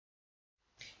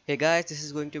Hey guys, this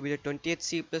is going to be the 20th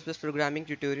C++ programming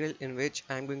tutorial in which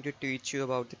I'm going to teach you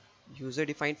about the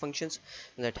user-defined functions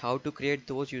and that how to create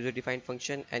those user-defined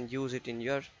function and use it in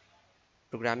your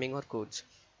programming or codes.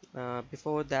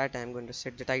 Before that, I'm going to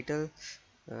set the title.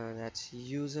 That's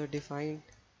user-defined,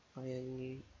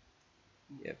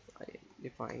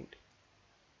 defined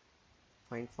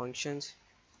functions.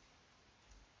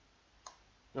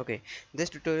 Okay, this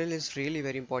tutorial is really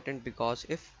very important because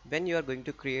if when you are going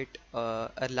to create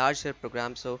a larger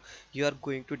program, so you are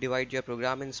going to divide your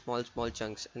program in small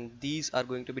chunks, and these are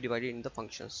going to be divided in the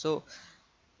functions. So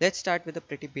let's start with a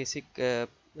pretty basic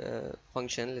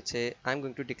function. Let's say I'm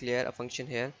going to declare a function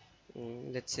here.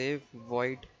 Let's say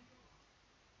void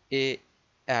a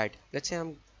add. Let's say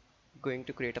I'm going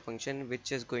to create a function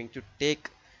which is going to take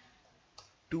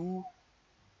two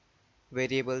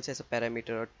variables as a parameter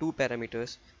or two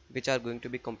parameters which are going to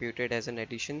be computed as an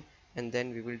addition, and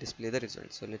then we will display the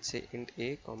result. So let's say int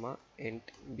a comma int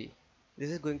b. This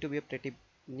is going to be a pretty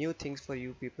new things for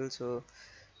you people, so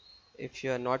if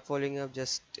you are not following up,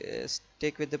 just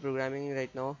stick with the programming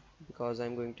right now because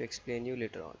I'm going to explain you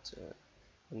later on. So,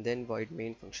 and then void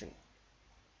main function.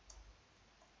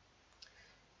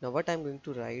 Now what I'm going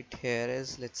to write here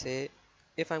is, let's say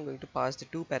if I'm going to pass the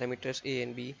two parameters a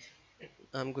and b,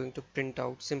 I'm going to print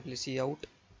out simply cout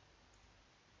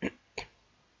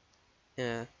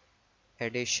uh,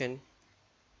 addition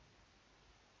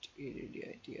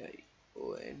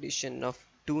addition of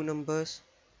two numbers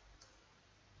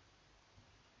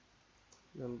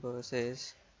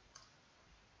is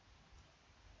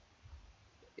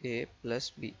a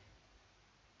plus b.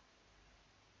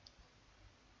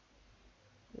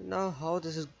 Now how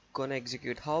this is gonna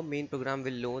execute, how main program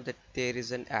will know that there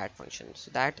is an add function. So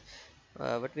that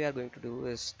what we are going to do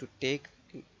is to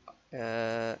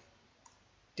uh,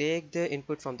 take the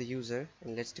input from the user,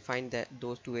 and let's define that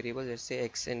those two variables. Let's say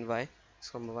x and y, x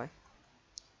comma y.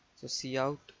 So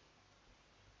cout,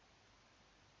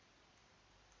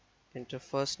 enter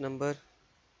first number,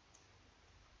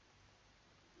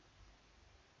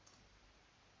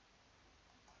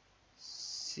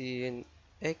 c in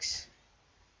x,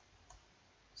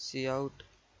 cout,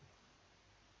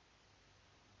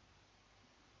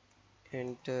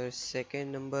 enter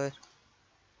second number,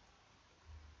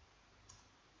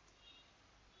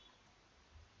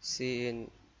 c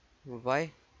in y.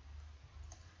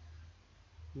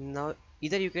 Now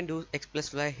either you can do x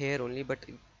plus y here only, but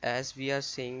as we are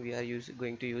saying we are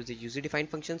going to use the user defined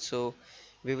function, so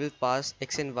we will pass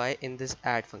x and y in this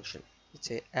add function. Let's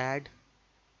say add,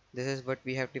 this is what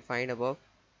we have defined above,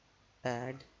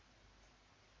 add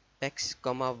x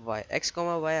comma y. X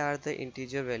comma y are the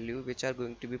integer value which are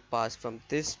going to be passed from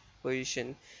this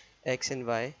position x and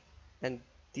y, and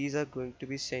these are going to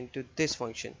be sent to this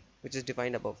function which is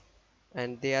defined above,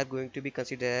 and they are going to be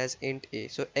considered as int a.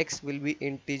 So x will be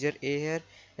integer a here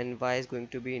and y is going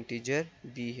to be integer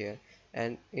b here,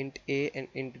 and int a and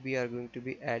int b are going to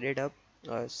be added up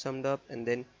or summed up, and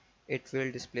then it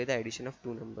will display the addition of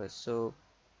two numbers. So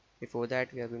before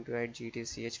that we are going to write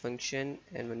gtch function,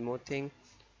 and one more thing,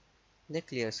 the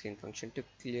clear screen function to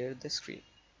clear the screen,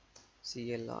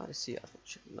 clr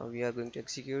function. Now we are going to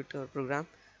execute our program.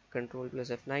 Control plus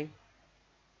F9.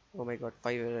 Oh my god,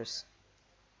 5 errors.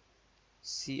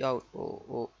 Cout.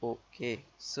 Okay.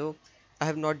 So I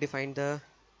have not defined the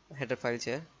header files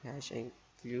here. Hash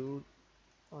include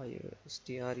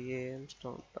stram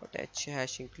storm.h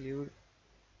hash include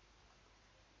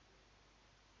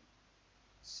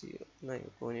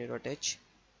co9.h.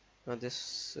 Now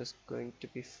this is going to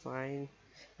be fine.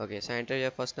 Okay, so enter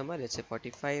your first number, let's say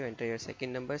 45, enter your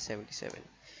second number 77.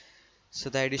 So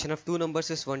the addition of two numbers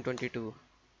is 122.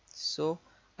 So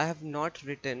I have not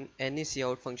written any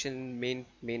cout function in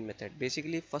main method.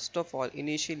 Basically, first of all,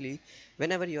 initially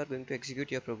whenever you are going to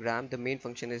execute your program, the main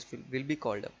function will be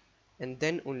called up, and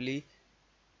then only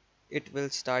it will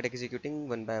start executing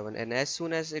one by one, and as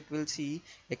soon as it will see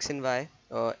x and y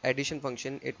addition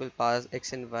function, it will pass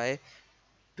x and y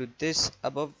to this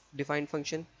above defined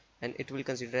function, and it will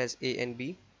consider as a and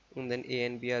b, and then a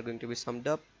and b are going to be summed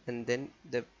up, and then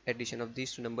the addition of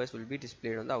these two numbers will be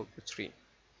displayed on the output screen.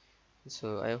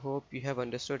 So I hope you have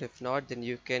understood. If not, then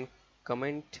you can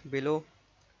comment below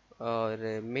or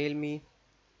mail me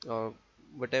or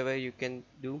whatever you can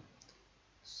do.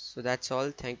 So that's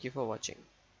all. Thank you for watching.